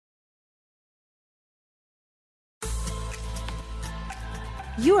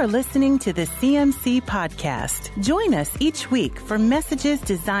You are listening to the CMC Podcast. Join us each week for messages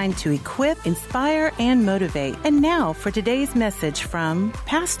designed to equip, inspire, and motivate. And now for today's message from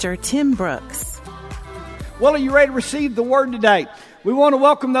Pastor Tim Brooks. Well, are you ready to receive the word today? We want to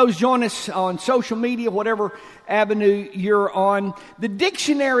welcome those join us on social media, whatever avenue you're on. The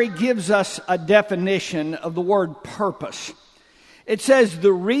dictionary gives us a definition of the word purpose. It says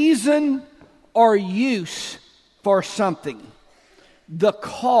the reason or use for something, the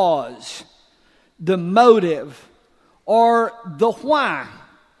cause, the motive, or the why.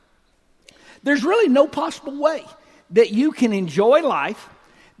 There's really no possible way that you can enjoy life,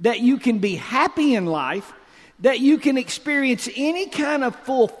 that you can be happy in life, that you can experience any kind of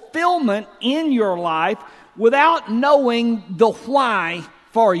fulfillment in your life without knowing the why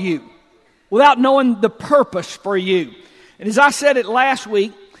for you, without knowing the purpose for you. And as I said it last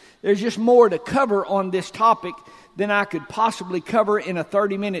week, there's just more to cover on this topic than I could possibly cover in a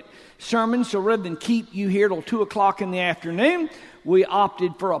 30-minute sermon. So rather than keep you here till 2 o'clock in the afternoon, we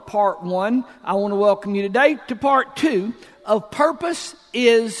opted for a part one. I want to welcome you today to part two of Purpose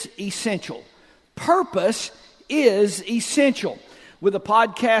is Essential. Purpose is essential. With the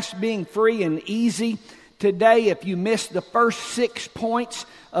podcast being free and easy today, if you missed the first 6 points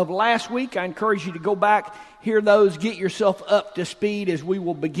of last week, I encourage you to go back, hear those, get yourself up to speed as we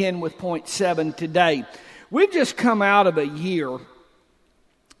will begin with point 7 today. We've just come out of a year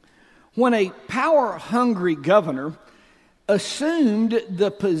when a power-hungry governor assumed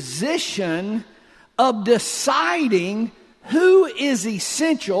the position of deciding who is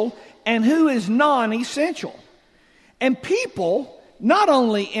essential and who is non-essential. And people, not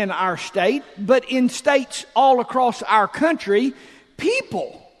only in our state, but in states all across our country,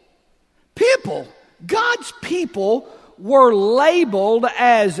 people, God's people were labeled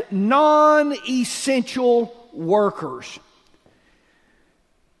as non-essential workers.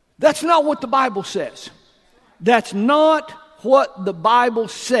 That's not what the Bible says. That's not what the Bible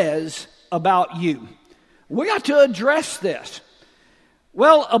says about you. We got to address this.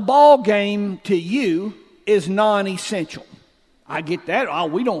 Well, a ball game to you is non-essential. I get that. Oh,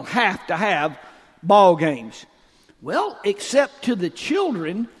 we don't have to have ball games. Well, except to the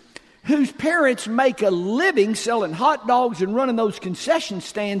children whose parents make a living selling hot dogs and running those concession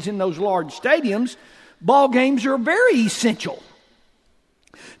stands in those large stadiums, ball games are very essential.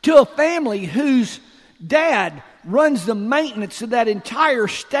 To a family whose dad runs the maintenance of that entire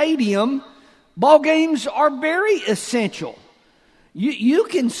stadium, ball games are very essential. You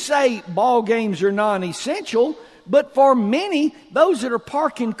can say ball games are non-essential, but for many, those that are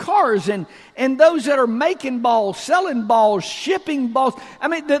parking cars and those that are making balls, selling balls, shipping balls, I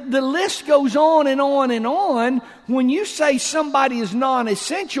mean, the list goes on and on and on. When you say somebody is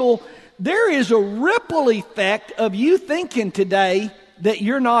non-essential, there is a ripple effect of you thinking today that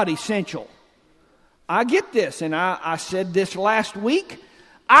you're not essential. I get this, and I said this last week.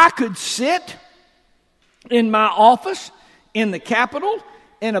 I could sit in my office in the Capitol,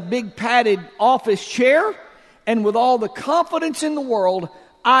 in a big padded office chair, and with all the confidence in the world,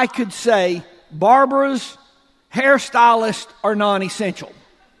 I could say barbers, hairstylists are non-essential.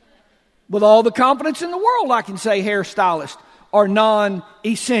 With all the confidence in the world, I can say hairstylists are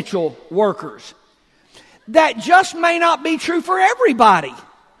non-essential workers. That just may not be true for everybody.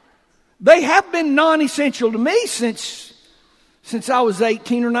 They have been non-essential to me since I was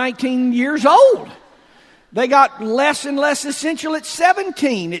 18 or 19 years old. They got less and less essential at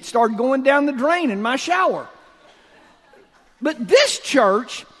 17. It started going down the drain in my shower. But this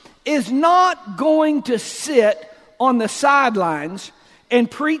church is not going to sit on the sidelines and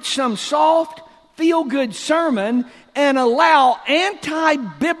preach some soft, feel-good sermon and allow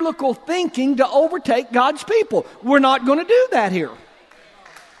anti-biblical thinking to overtake God's people. We're not going to do that here.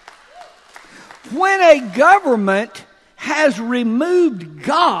 When a government has removed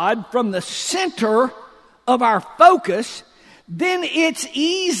God from the center of our focus, then it's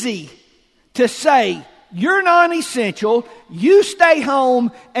easy to say, you're non-essential, you stay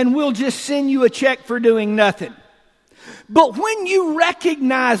home, and we'll just send you a check for doing nothing. But when you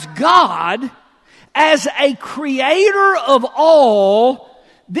recognize God as a creator of all,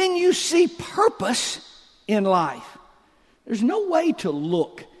 then you see purpose in life. There's no way to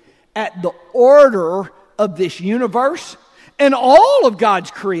look at the order of this universe and all of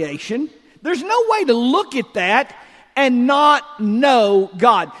God's creation. There's no way to look at that and not know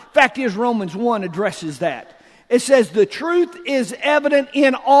God. Fact is, Romans 1 addresses that. It says the truth is evident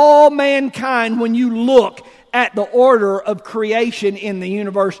in all mankind when you look at the order of creation in the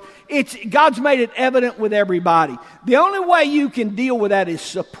universe. God's made it evident with everybody. The only way you can deal with that is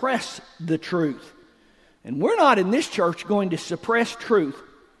suppress the truth. And we're not in this church going to suppress truth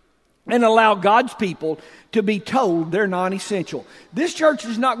and allow God's people to be told they're non-essential. This church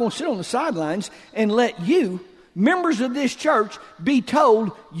is not going to sit on the sidelines and let you, members of this church, be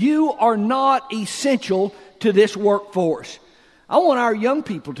told you are not essential to this workforce. I want our young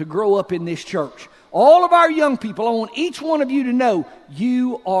people to grow up in this church. All of our young people, I want each one of you to know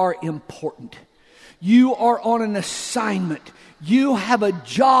you are important. You are on an assignment. You have a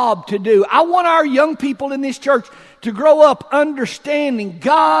job to do. I want our young people in this church to grow up understanding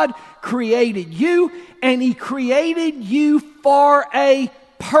God created you, and He created you for a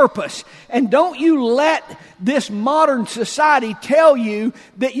purpose. And don't you let this modern society tell you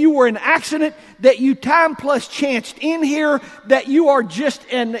that you were an accident, that you time plus chanced in here, that you are just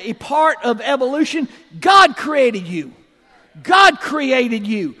a part of evolution. God created you. God created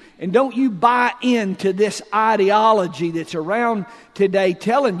you. And don't you buy into this ideology that's around today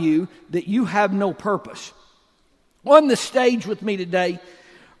telling you that you have no purpose. On the stage with me today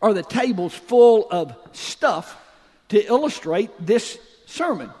are the tables full of stuff to illustrate this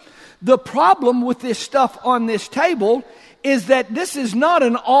sermon. The problem with this stuff on this table is that this is not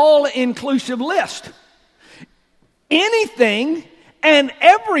an all-inclusive list. Anything and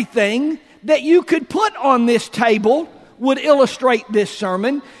everything that you could put on this table would illustrate this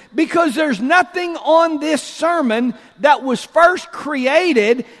sermon, because there's nothing on this sermon that was first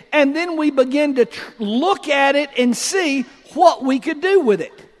created and then we begin to look at it and see what we could do with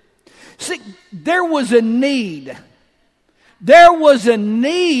it. See, there was a need. There was a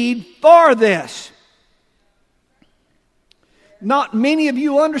need for this. Not many of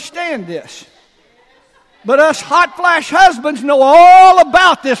you understand this, but us hot flash husbands know all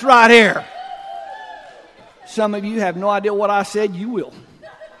about this right here. Some of you have no idea what I said. You will.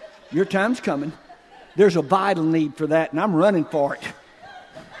 Your time's coming. There's a vital need for that, and I'm running for it.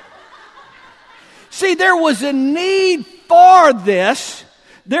 See, there was a need for this.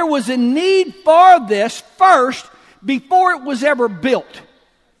 There was a need for this first before it was ever built.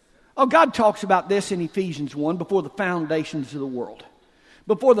 Oh, God talks about this in Ephesians 1, before the foundations of the world.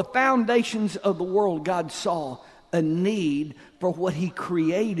 Before the foundations of the world, God saw a need for what He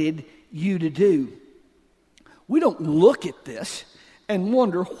created you to do. We don't look at this and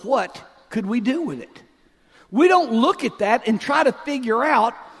wonder, what could we do with it? We don't look at that and try to figure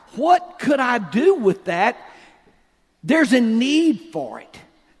out, what could I do with that? There's a need for it.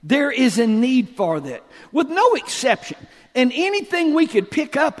 There is a need for that. With no exception. And anything we could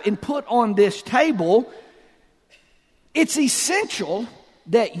pick up and put on this table, it's essential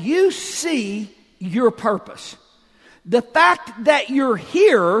that you see your purpose. The fact that you're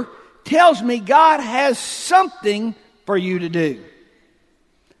here tells me God has something for you to do.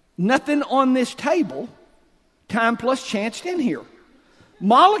 Nothing on this table, time plus chanced in here.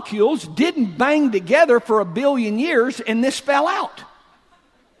 Molecules didn't bang together for 1 billion years and this fell out.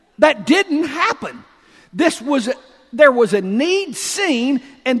 That didn't happen. There was a need seen,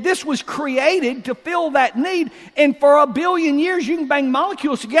 and this was created to fill that need. And for 1 billion years, you can bang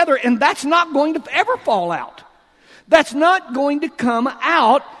molecules together, and that's not going to ever fall out. That's not going to come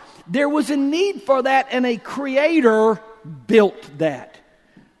out. There was a need for that, and a creator built that.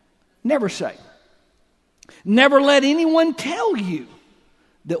 Never say. Never let anyone tell you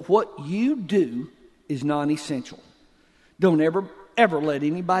that what you do is non-essential. Don't ever let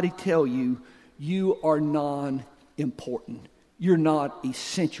anybody tell you you are non-important. You're not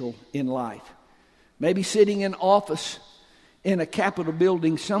essential in life. Maybe sitting in office in a Capitol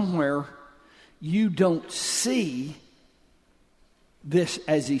building somewhere, you don't see this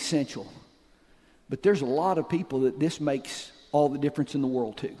as essential. But there's a lot of people that this makes all the difference in the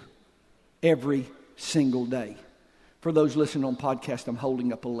world to. Every single day. For those listening on podcast, I'm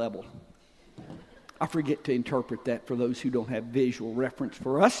holding up a level. I forget to interpret that for those who don't have visual reference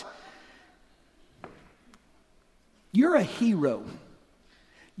for us. You're a hero.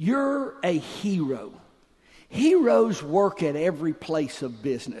 You're a hero. Heroes work at every place of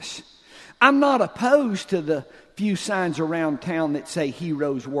business. I'm not opposed to the few signs around town that say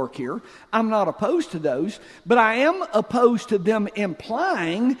heroes work here. I'm not opposed to those, but I am opposed to them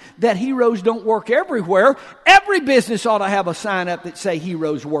implying that heroes don't work everywhere. Every business ought to have a sign up that say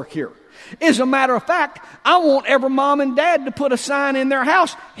heroes work here. As a matter of fact, I want every mom and dad to put a sign in their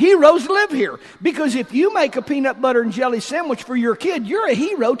house, heroes live here. Because if you make a peanut butter and jelly sandwich for your kid, you're a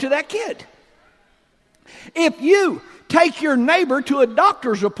hero to that kid. If you take your neighbor to a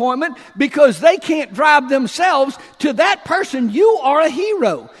doctor's appointment because they can't drive themselves, to that person, you are a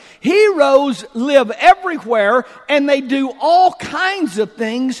hero. Heroes live everywhere, and they do all kinds of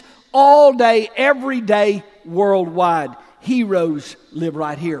things all day, every day, worldwide. Heroes live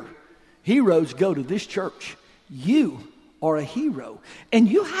right here. Heroes go to this church. You are a hero. And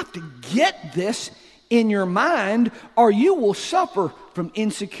you have to get this in your mind or you will suffer from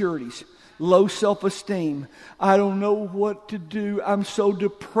insecurities. Low self-esteem. I don't know what to do. I'm so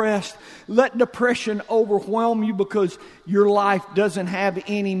depressed. Let depression overwhelm you because your life doesn't have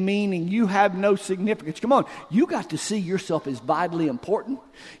any meaning. You have no significance. Come on. You got to see yourself as vitally important.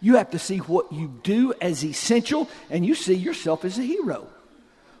 You have to see what you do as essential, and you see yourself as a hero.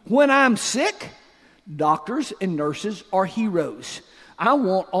 When I'm sick, doctors and nurses are heroes. I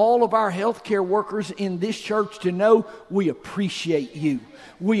want all of our healthcare workers in this church to know we appreciate you.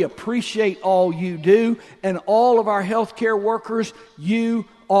 We appreciate all you do. And all of our healthcare workers, you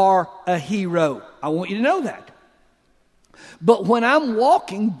are a hero. I want you to know that. But when I'm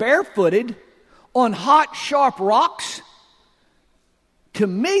walking barefooted on hot, sharp rocks, to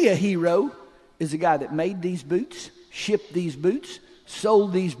me a hero is a guy that made these boots, shipped these boots,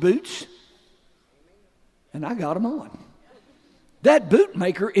 sold these boots, and I got them on. That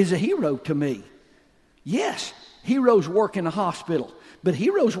bootmaker is a hero to me. Yes, heroes work in a hospital, but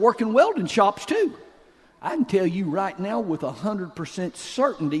heroes work in welding shops too. I can tell you right now with 100%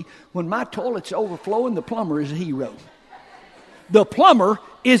 certainty, when my toilet's overflowing, the plumber is a hero. The plumber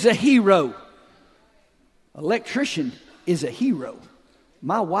is a hero. Electrician is a hero.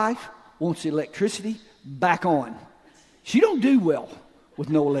 My wife wants the electricity back on. She don't do well with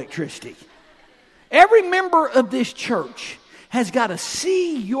no electricity. Every member of this church has got to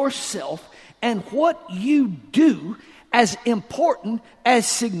see yourself and what you do as important, as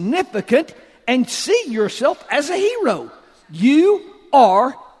significant, and see yourself as a hero. You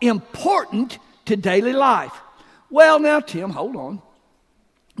are important to daily life. Well, now, Tim, hold on.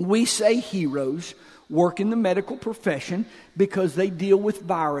 We say heroes work in the medical profession because they deal with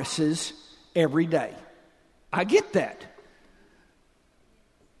viruses every day. I get that.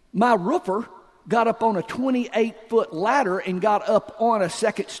 My roofer got up on a 28-foot ladder and got up on a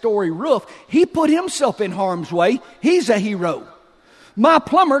second-story roof. He put himself in harm's way. He's a hero. My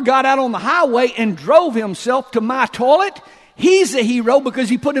plumber got out on the highway and drove himself to my toilet. He's a hero because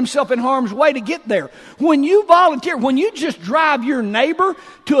he put himself in harm's way to get there. When you volunteer, when you just drive your neighbor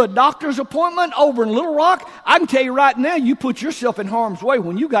to a doctor's appointment over in Little Rock, I can tell you right now, you put yourself in harm's way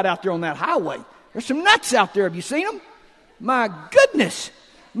when you got out there on that highway. There's some nuts out there. Have you seen them? My goodness.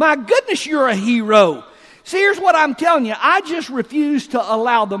 My goodness, you're a hero. See, here's what I'm telling you. I just refuse to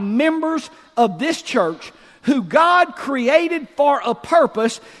allow the members of this church who God created for a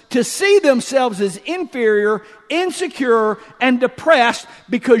purpose to see themselves as inferior, insecure, and depressed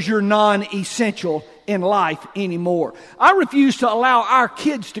because you're non-essential in life anymore. I refuse to allow our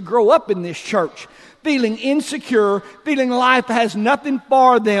kids to grow up in this church feeling insecure, feeling life has nothing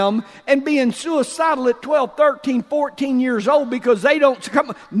for them, and being suicidal at 12, 13, 14 years old because they don't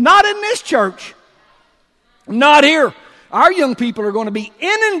come. Not in this church. Not here. Our young people are going to be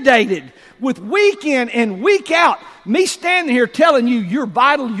inundated with week in and week out me standing here telling you you're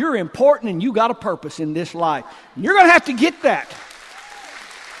vital, you're important, and you got a purpose in this life. You're going to have to get that.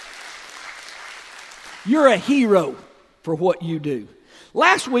 You're a hero for what you do.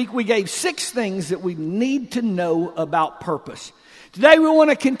 Last week we gave 6 things that we need to know about purpose. Today we want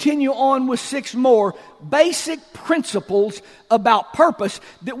to continue on with 6 more basic principles about purpose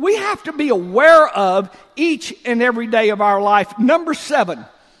that we have to be aware of each and every day of our life. Number 7,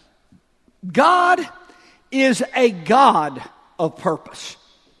 God is a God of purpose.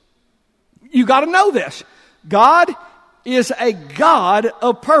 You got to know this. God is a God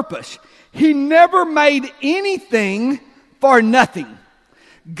of purpose. He never made anything for nothing.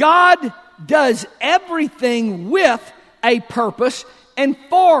 God does everything with a purpose and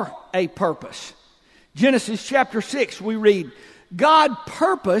for a purpose. Genesis chapter 6, we read, God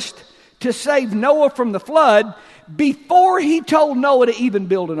purposed to save Noah from the flood before he told Noah to even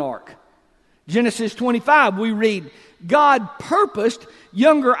build an ark. Genesis 25, we read, God purposed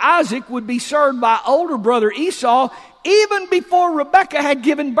younger Isaac would be served by older brother Esau even before Rebekah had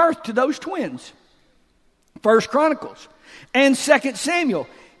given birth to those twins. 1 Chronicles and 2 Samuel.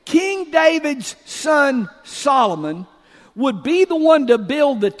 King David's son Solomon would be the one to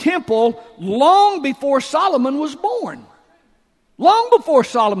build the temple long before Solomon was born. Long before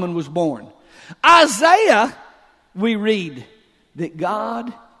Solomon was born. Isaiah, we read that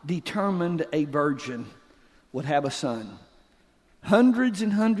God determined a virgin would have a son. Hundreds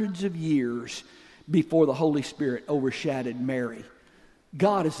and hundreds of years before the Holy Spirit overshadowed Mary.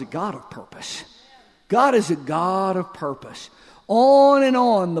 God is a God of purpose. God is a God of purpose. On and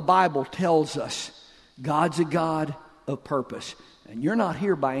on the Bible tells us God's a God of purpose. And you're not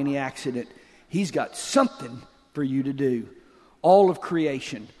here by any accident. He's got something for you to do. All of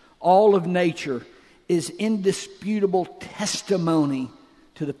creation, all of nature is indisputable testimony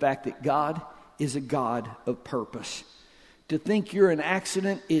to the fact that God is a God of purpose. To think you're an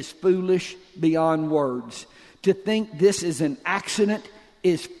accident is foolish beyond words. To think this is an accident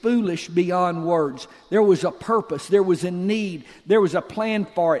is foolish beyond words. There was a purpose. There was a need. There was a plan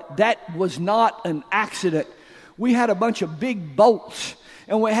for it. That was not an accident. We had a bunch of big bolts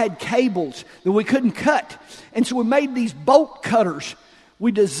and we had cables that we couldn't cut. And so we made these bolt cutters.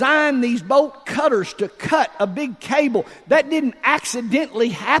 We designed these bolt cutters to cut a big cable. That didn't accidentally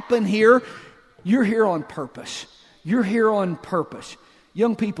happen here. You're here on purpose. You're here on purpose.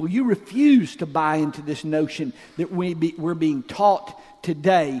 Young people, you refuse to buy into this notion that we're being taught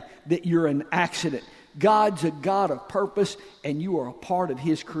today that you're an accident. God's a God of purpose, and you are a part of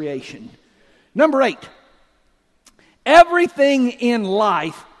His creation. Number 8, everything in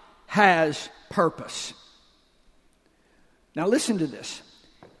life has purpose. Now listen to this.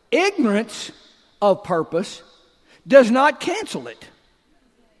 Ignorance of purpose does not cancel it.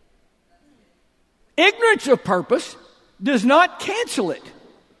 Ignorance of purpose does not cancel it.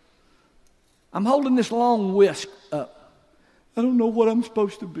 I'm holding this long whisk up. I don't know what I'm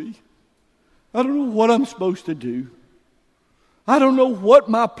supposed to be. I don't know what I'm supposed to do. I don't know what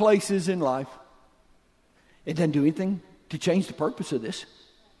my place is in life. It doesn't do anything to change the purpose of this.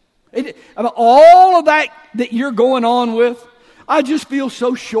 All of that you're going on with, I just feel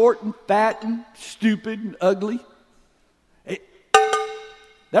so short and fat and stupid and ugly.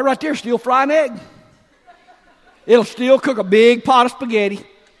 That right there still fry an egg. It'll still cook a big pot of spaghetti.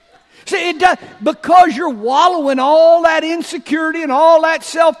 See, it does, because you're wallowing all that insecurity and all that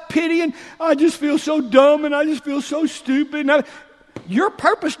self-pity and I just feel so dumb and I just feel so stupid. Your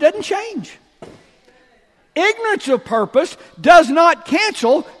purpose doesn't change. Ignorance of purpose does not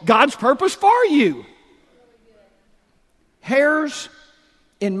cancel God's purpose for you. Hairs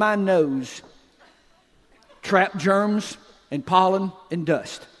in my nose trap germs and pollen and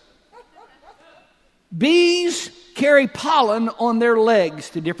dust. Bees carry pollen on their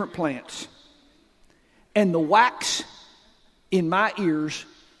legs to different plants. And the wax in my ears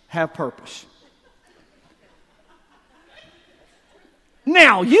have purpose.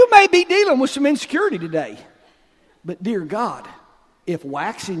 Now, you may be dealing with some insecurity today. But dear God, if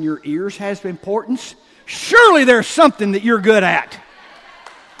wax in your ears has importance, surely there's something that you're good at.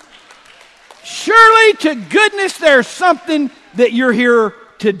 Surely to goodness there's something that you're here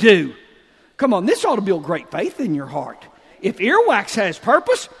to do. Come on, this ought to build great faith in your heart. If earwax has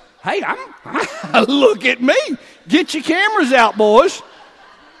purpose, hey, look at me. Get your cameras out, boys.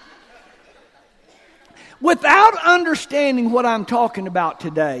 Without understanding what I'm talking about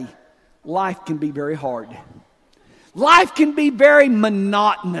today, life can be very hard. Life can be very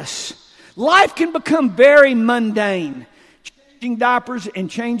monotonous. Life can become very mundane. Changing diapers and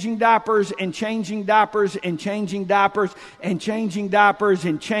changing diapers and changing diapers and changing diapers and changing diapers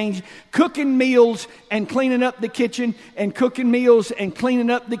and cooking meals and cleaning up the kitchen and cooking meals and cleaning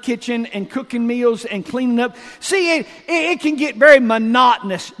up the kitchen and cooking meals and cleaning up. See, it can get very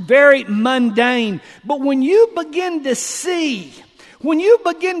monotonous, very mundane. But when you begin to see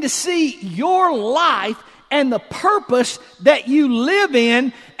your life and the purpose that you live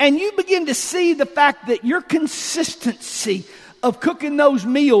in, and you begin to see the fact that your consistency of cooking those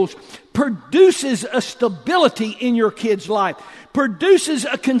meals produces a stability in your kid's life, produces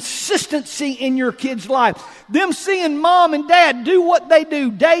a consistency in your kid's life. Them seeing mom and dad do what they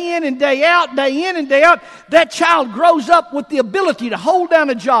do day in and day out, that child grows up with the ability to hold down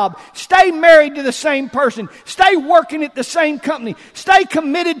a job, stay married to the same person, stay working at the same company, stay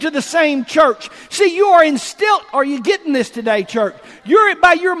committed to the same church. See, you are instilled. Are you getting this today, church?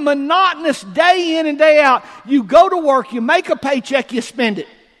 By your monotonous day in and day out, you go to work, you make a paycheck, you spend it.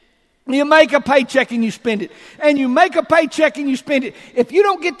 You make a paycheck and you spend it. And you make a paycheck and you spend it. If you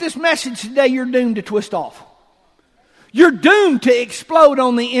don't get this message today, you're doomed to twist off. You're doomed to explode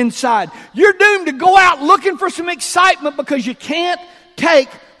on the inside. You're doomed to go out looking for some excitement because you can't take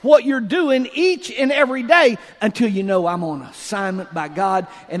what you're doing each and every day until you know I'm on assignment by God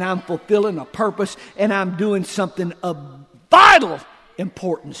and I'm fulfilling a purpose and I'm doing something of vital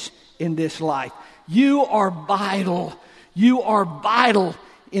importance in this life. You are vital. You are vital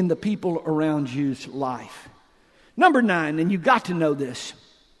in the people around you's life. Number 9, and you've got to know this.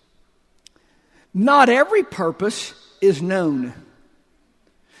 Not every purpose is known.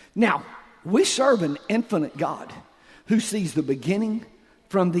 Now, we serve an infinite God who sees the beginning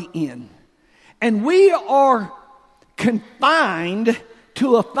from the end. And we are confined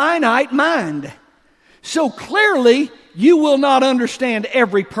to a finite mind. So clearly, you will not understand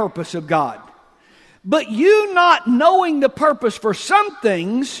every purpose of God. But you not knowing the purpose for some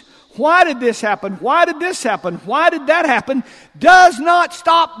things Why did this happen? Why did this happen? Why did that happen? Does not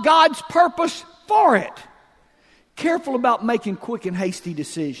stop God's purpose for it. Careful about making quick and hasty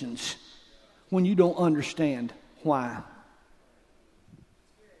decisions when you don't understand why.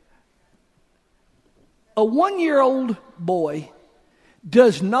 A 1-year-old boy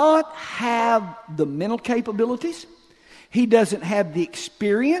does not have the mental capabilities. He doesn't have the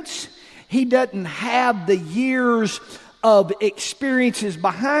experience. He doesn't have the years of experiences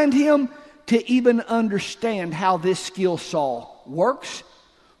behind him to even understand how this skill saw works,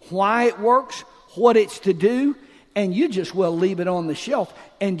 why it works, what it's to do, and you just well leave it on the shelf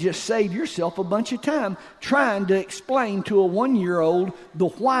and just save yourself a bunch of time trying to explain to a 1-year-old the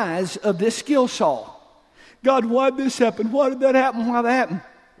whys of this skill saw. God, why did this happen? Why did that happen? Why did that happen?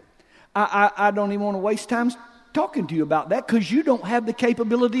 I don't even want to waste time talking to you about that because you don't have the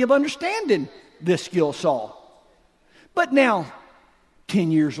capability of understanding this skill saw. But now,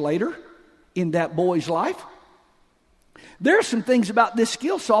 10 years later, in that boy's life, there are some things about this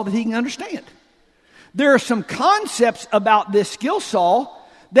skill saw that he can understand. There are some concepts about this skill saw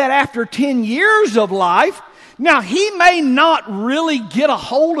that after 10 years of life, now he may not really get a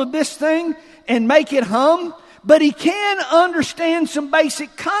hold of this thing and make it hum, but he can understand some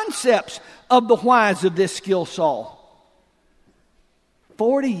basic concepts of the whys of this skill saw.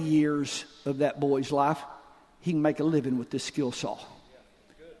 40 years of that boy's life, he can make a living with this skill saw.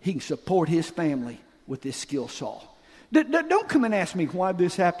 He can support his family with this skill saw. Don't come and ask me why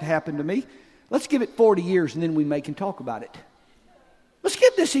this have to happen to me. Let's give it 40 years and then we may can talk about it. Let's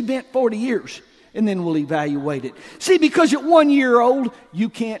give this event 40 years and then we'll evaluate it. See, because at 1 year old, you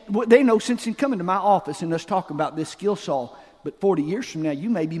can't, they know sense in coming to my office and us talking about this skill saw. But 40 years from now, you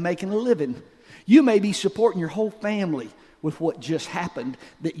may be making a living. You may be supporting your whole family with what just happened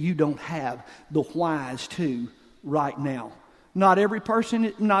that you don't have the whys to right now. Not every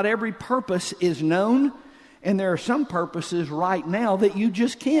purpose is known, and there are some purposes right now that you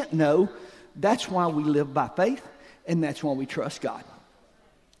just can't know. That's why we live by faith, and that's why we trust God.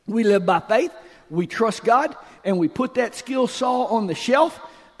 We live by faith, we trust God, and we put that skill saw on the shelf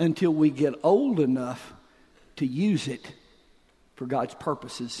until we get old enough to use it for God's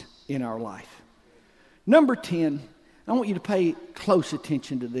purposes in our life. Number 10, I want you to pay close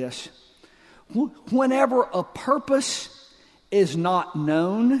attention to this. Whenever a purpose is not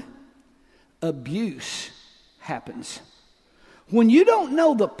known, abuse happens. When you don't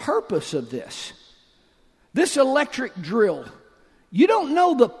know the purpose of this electric drill, you don't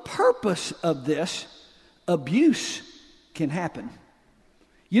know the purpose of this, abuse can happen.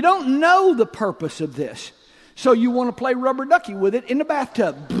 You don't know the purpose of this, so you want to play rubber ducky with it in the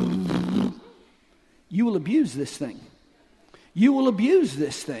bathtub. You will abuse this thing. You will abuse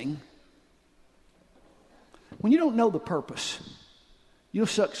this thing. When you don't know the purpose, you'll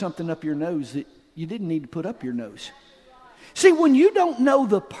suck something up your nose that you didn't need to put up your nose. See, when you don't know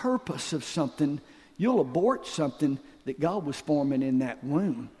the purpose of something, you'll abort something that God was forming in that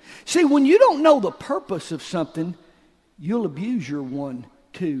womb. See, when you don't know the purpose of something, you'll abuse your 1,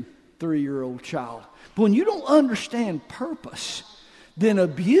 2, 3-year-old child. But when you don't understand purpose, then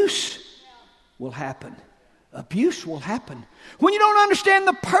abuse will happen. Abuse will happen. When you don't understand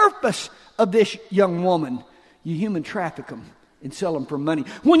the purpose of this young woman, you human traffic them and sell them for money.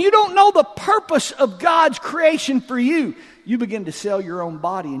 When you don't know the purpose of God's creation for you, you begin to sell your own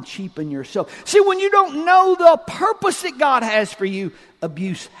body and cheapen yourself. See, when you don't know the purpose that God has for you,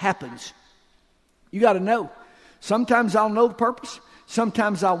 abuse happens. You got to know. Sometimes I'll know the purpose.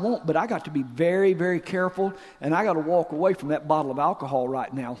 Sometimes I won't, but I got to be very, very careful, and I got to walk away from that bottle of alcohol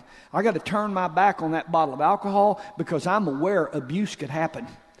right now. I got to turn my back on that bottle of alcohol because I'm aware abuse could happen.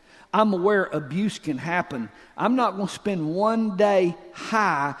 I'm aware abuse can happen. I'm not going to spend one day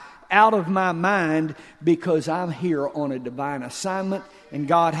high out of my mind because I'm here on a divine assignment and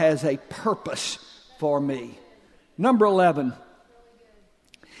God has a purpose for me. Number 11.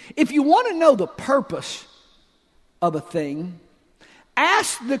 If you want to know the purpose of a thing,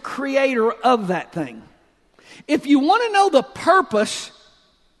 ask the creator of that thing. If you want to know the purpose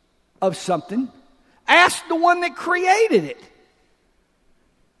of something, ask the one that created it.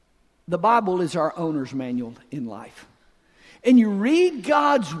 The Bible is our owner's manual in life. And you read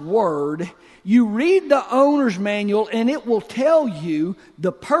God's word, you read the owner's manual, and it will tell you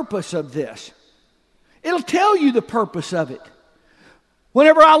the purpose of this. It'll tell you the purpose of it.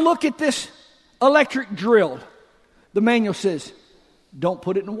 Whenever I look at this electric drill, the manual says, don't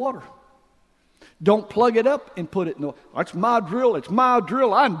put it in water. Don't plug it up and put it in the, that's my drill, it's my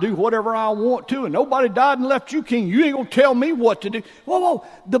drill, I can do whatever I want to, and nobody died and left you king. You ain't going to tell me what to do. Whoa,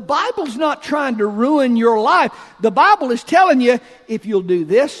 the Bible's not trying to ruin your life. The Bible is telling you, if you'll do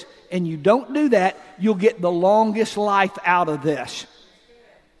this and you don't do that, you'll get the longest life out of this.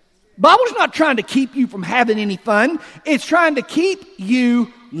 The Bible's not trying to keep you from having any fun. It's trying to keep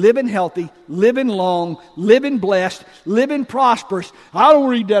you living healthy, living long, living blessed, living prosperous. I don't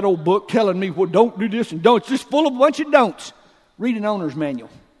read that old book telling me, well, don't do this and don't. It's just full of a bunch of don'ts. Read an owner's manual.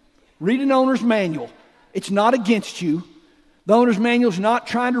 Read an owner's manual. It's not against you. The owner's manual is not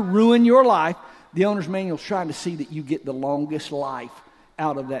trying to ruin your life. The owner's manual is trying to see that you get the longest life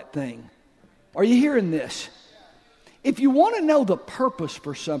out of that thing. Are you hearing this? If you want to know the purpose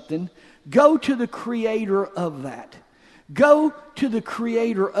for something, go to the creator of that. Go to the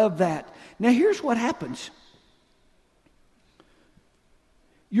creator of that. Now here's what happens.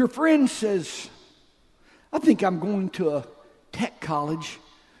 Your friend says, I think I'm going to a tech college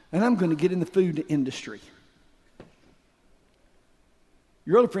and I'm going to get in the food industry.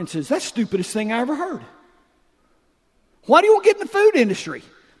 Your other friend says, that's the stupidest thing I ever heard. Why do you want to get in the food industry?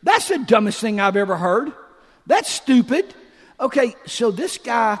 That's the dumbest thing I've ever heard. That's stupid. Okay, so this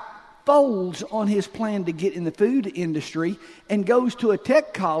guy folds on his plan to get in the food industry and goes to a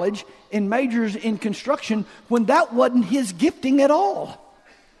tech college and majors in construction when that wasn't his gifting at all.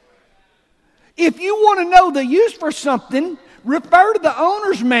 If you want to know the use for something, refer to the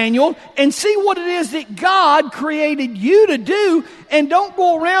owner's manual and see what it is that God created you to do, and don't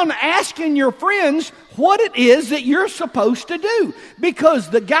go around asking your friends what it is that you're supposed to do.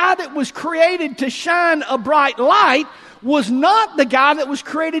 Because the guy that was created to shine a bright light was not the guy that was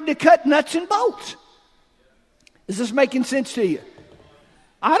created to cut nuts and bolts. Is this making sense to you?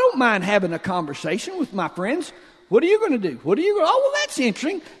 I don't mind having a conversation with my friends. What are you going to do? What are you going to... Oh, well, that's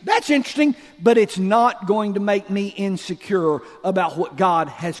interesting. That's interesting. But it's not going to make me insecure about what God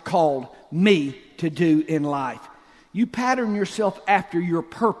has called me to do in life. You pattern yourself after your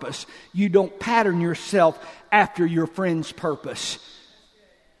purpose. You don't pattern yourself after your friend's purpose.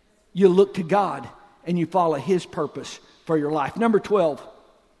 You look to God and you follow His purpose for your life. Number 12,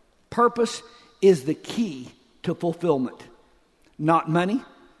 purpose is the key to fulfillment. Not money,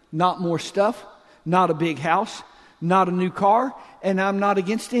 not more stuff, not a big house, not a new car, and I'm not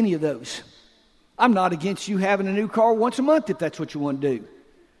against any of those. I'm not against you having a new car once a month if that's what you want to do.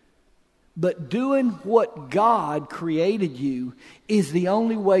 But doing what God created you is the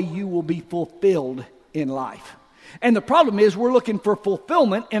only way you will be fulfilled in life. And the problem is we're looking for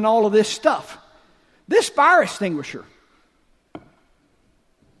fulfillment in all of this stuff. This fire extinguisher,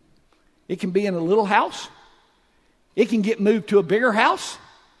 it can be in a little house. It can get moved to a bigger house.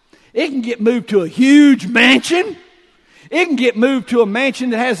 It can get moved to a huge mansion. It can get moved to a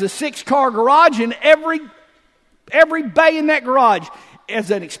mansion that has a 6-car garage, and every bay in that garage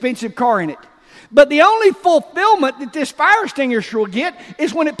has an expensive car in it. But the only fulfillment that this fire extinguisher will get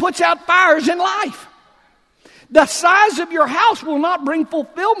is when it puts out fires in life. The size of your house will not bring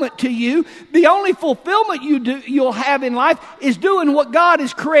fulfillment to you. The only fulfillment you'll have in life is doing what God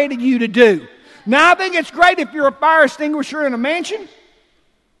has created you to do. Now, I think it's great if you're a fire extinguisher in a mansion.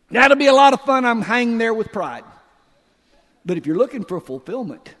 That'll be a lot of fun. I'm hanging there with pride. But if you're looking for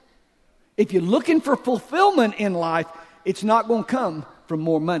fulfillment, in life, it's not going to come from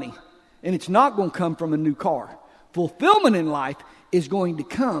more money. And it's not going to come from a new car. Fulfillment in life is going to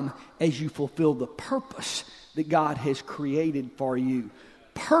come as you fulfill the purpose that God has created for you.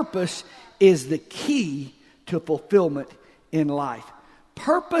 Purpose is the key to fulfillment in life.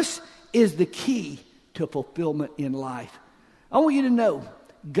 Purpose is the key to fulfillment in life. I want you to know,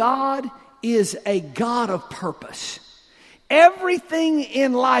 God is a God of purpose. Everything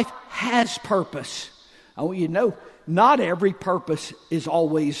in life has purpose. I want you to know, not every purpose is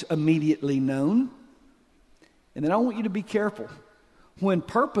always immediately known. And then I want you to be careful. When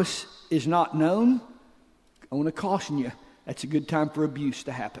purpose is not known, I want to caution you, that's a good time for abuse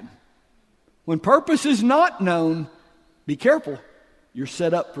to happen. When purpose is not known, be careful. You're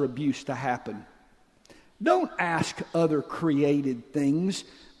set up for abuse to happen. Don't ask other created things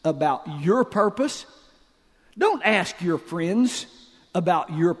about your purpose. Don't ask your friends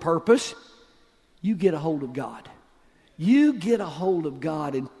about your purpose. You get a hold of God. You get a hold of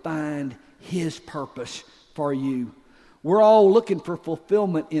God and find His purpose for you. We're all looking for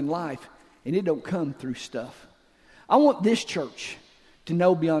fulfillment in life, and it don't come through stuff. I want this church to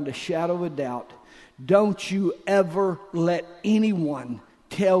know beyond a shadow of a doubt, don't you ever let anyone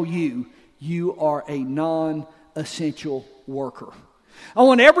tell you you are a non-essential worker. I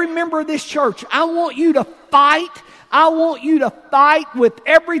want every member of this church, I want you to fight. I want you to fight with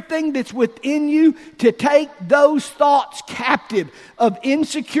everything that's within you to take those thoughts captive of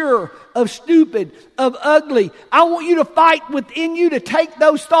insecure, of stupid, of ugly. I want you to fight within you to take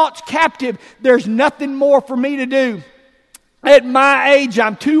those thoughts captive. There's nothing more for me to do. At my age,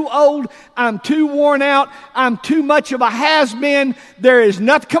 I'm too old. I'm too worn out. I'm too much of a has-been. There is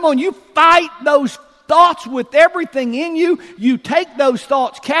nothing. Come on, you fight those thoughts with everything in you. You take those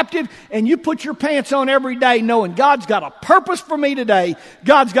thoughts captive and you put your pants on every day knowing God's got a purpose for me today.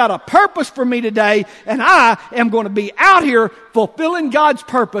 God's got a purpose for me today, and I am going to be out here fulfilling God's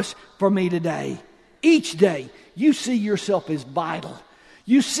purpose for me today. Each day, you see yourself as vital.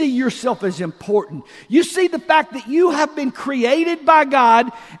 You see yourself as important. You see the fact that you have been created by God,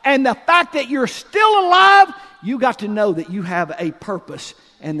 and the fact that you're still alive. You got to know that you have a purpose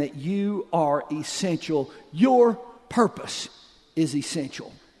and that you are essential. Your purpose is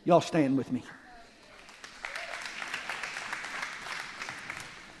essential. Y'all stand with me.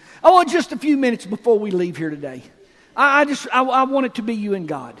 I want just a few minutes before we leave here today. I want it to be you and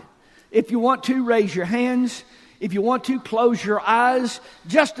God. If you want to, raise your hands. If you want to, close your eyes.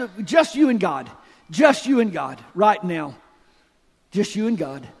 Just you and God. Just you and God right now. Just you and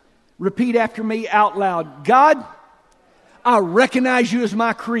God. Repeat after me out loud. God, I recognize you as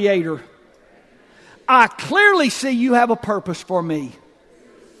my creator. I clearly see you have a purpose for me.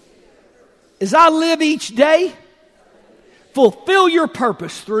 As I live each day, fulfill your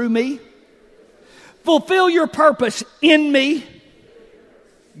purpose through me. Fulfill your purpose in me.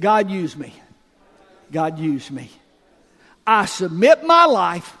 God, use me. God, use me. I submit my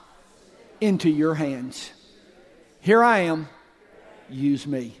life into your hands. Here I am. Use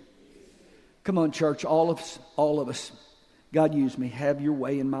me. Come on, church, all of us. God, use me. Have your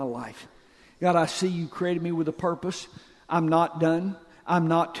way in my life. God, I see you created me with a purpose. I'm not done. I'm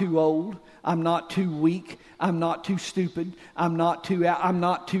not too old. I'm not too weak. I'm not too stupid. I'm not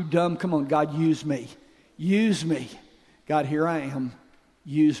too dumb. Come on, God, use me. Use me. God, here I am.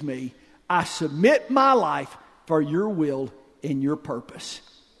 Use me. I submit my life for your will and your purpose.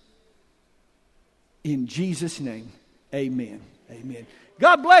 In Jesus' name, amen. Amen.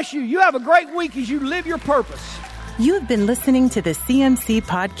 God bless you. You have a great week as you live your purpose. You have been listening to the CMC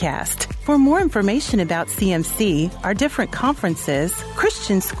Podcast. For more information about CMC, our different conferences,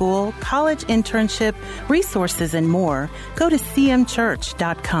 Christian school, college internship, resources, and more, go to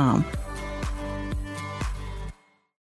cmchurch.com.